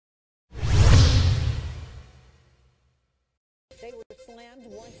slammed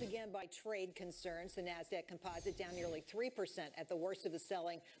once again by trade concerns. The NASDAQ composite down nearly 3% at the worst of the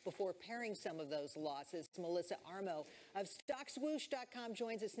selling before paring some of those losses. Melissa Armo of StockSwoosh.com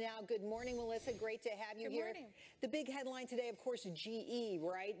joins us now. Good morning, Melissa. Great to have you here. Good morning. The big headline today, of course, GE,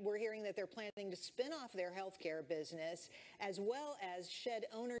 right? We're hearing that they're planning to spin off their healthcare business as well as shed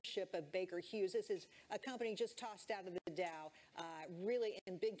ownership of Baker Hughes. This is a company just tossed out of the Dow, really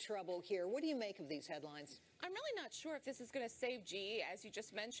in big trouble here. What do you make of these headlines? I'm really not sure if this is going to save GE. As you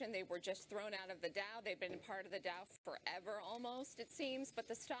just mentioned, they were just thrown out of the Dow. They've been part of the Dow forever almost, it seems. But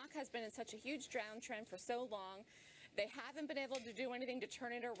the stock has been in such a huge downtrend for so long. They haven't been able to do anything to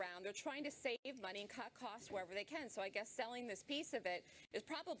turn it around. They're trying to save money and cut costs wherever they can. So I guess selling this piece of it is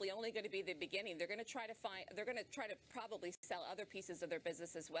probably only going to be the beginning. They're going to try to probably sell other pieces of their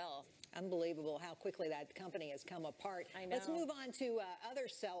business as well. Unbelievable how quickly that company has come apart. I know. Let's move on to other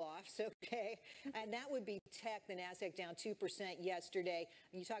sell-offs, okay? And that would be tech. The NASDAQ down 2% yesterday.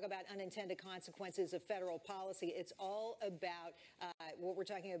 You talk about unintended consequences of federal policy. It's all about what we're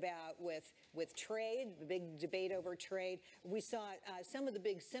talking about with trade, the big debate over trade. We saw some of the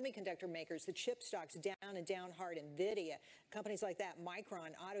big semiconductor makers, the chip stocks down and down hard. NVIDIA, companies like that, Micron,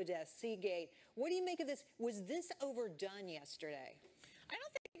 Autodesk, Seagate. What do you make of this? Was this overdone yesterday? I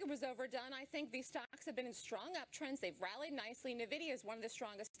don't think it was overdone. I think these stocks have been in strong uptrends. They've rallied nicely. NVIDIA is one of the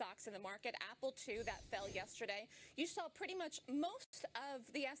strongest stocks in the market. Apple, too, that fell yesterday. You saw pretty much most of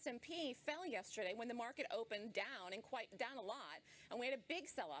the S&P fell yesterday when the market opened down and quite down a lot. And we had a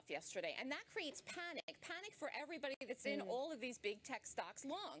big sell-off yesterday. And that creates panic for everybody that's in all of these big tech stocks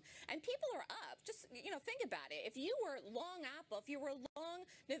long. And people are up. Just, think about it. If you were long Apple, if you were long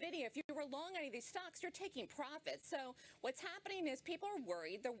NVIDIA, if you were long any of these stocks, you're taking profits. So what's happening is people are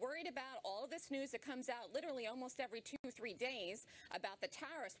worried. They're worried about all of this news that comes out literally almost every 2-3 days about the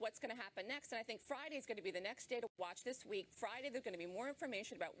tariffs, what's going to happen next. And I think Friday is going to be the next day to watch this week. Friday, there's going to be more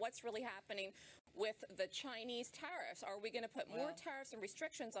information about what's really happening with the Chinese tariffs. Are we going to put more tariffs and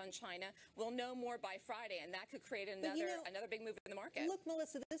restrictions on China? We'll know more by Friday, and that could create another big move in the market. Look,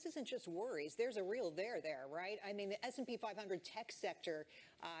 Melissa, this isn't just worries. There's a real there, right? I mean, the S&P 500 tech sector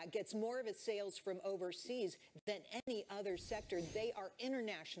gets more of its sales from overseas than any other sector. They are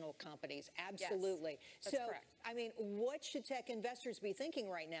international companies, absolutely. Yes, that's correct. I mean, what should tech investors be thinking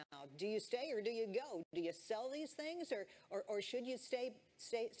right now? Do you stay or do you go? Do you sell these things or should you stand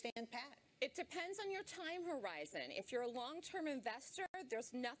pat? It depends on your time horizon. If you're a long-term investor,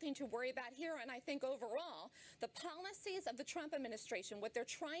 there's nothing to worry about here. And I think overall, the policies of the Trump administration, what they're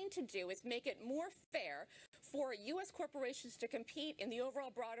trying to do is make it more fair for U.S. corporations to compete in the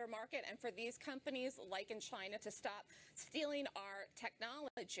overall broader market and for these companies like in China to stop stealing our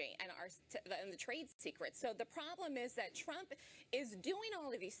technology and the trade secrets. So the problem is that Trump is doing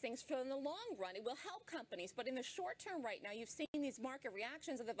all of these things for in the long run. It will help companies. But in the short term right now, you've seen these market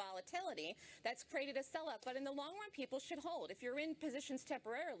reactions of the volatility that's created a sell-up. But in the long run, people should hold. If you're in positions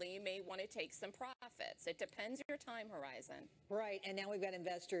temporarily, you may want to take some profits. It depends on your time horizon. Right. And now we've got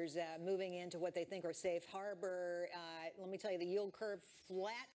investors moving into what they think are safe harbor. Let me tell you, the yield curve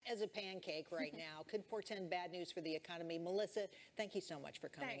flat as a pancake right now. Could portend bad news for the economy. Melissa, thank you so much for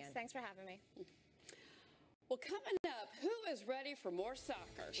coming in. Thanks for having me. Well, coming up, who is ready for more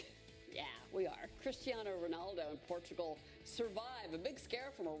soccer? Yeah, we are. Cristiano Ronaldo and Portugal survive a big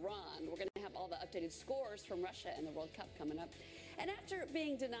scare from Iran. We're going to have all the updated scores from Russia in the World Cup coming up. And after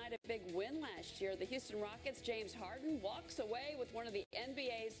being denied a big win last year, the Houston Rockets' James Harden walks away with one of the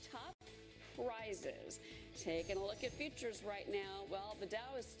NBA's top prizes. Taking a look at futures right now. Well, the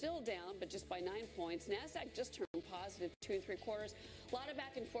Dow is still down, but just by 9 points. NASDAQ just turned positive 2 3/4. A lot of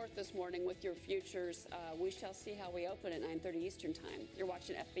back and forth this morning with your futures. We shall see how we open at 9:30 Eastern time. You're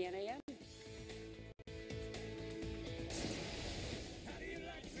watching FBN AM.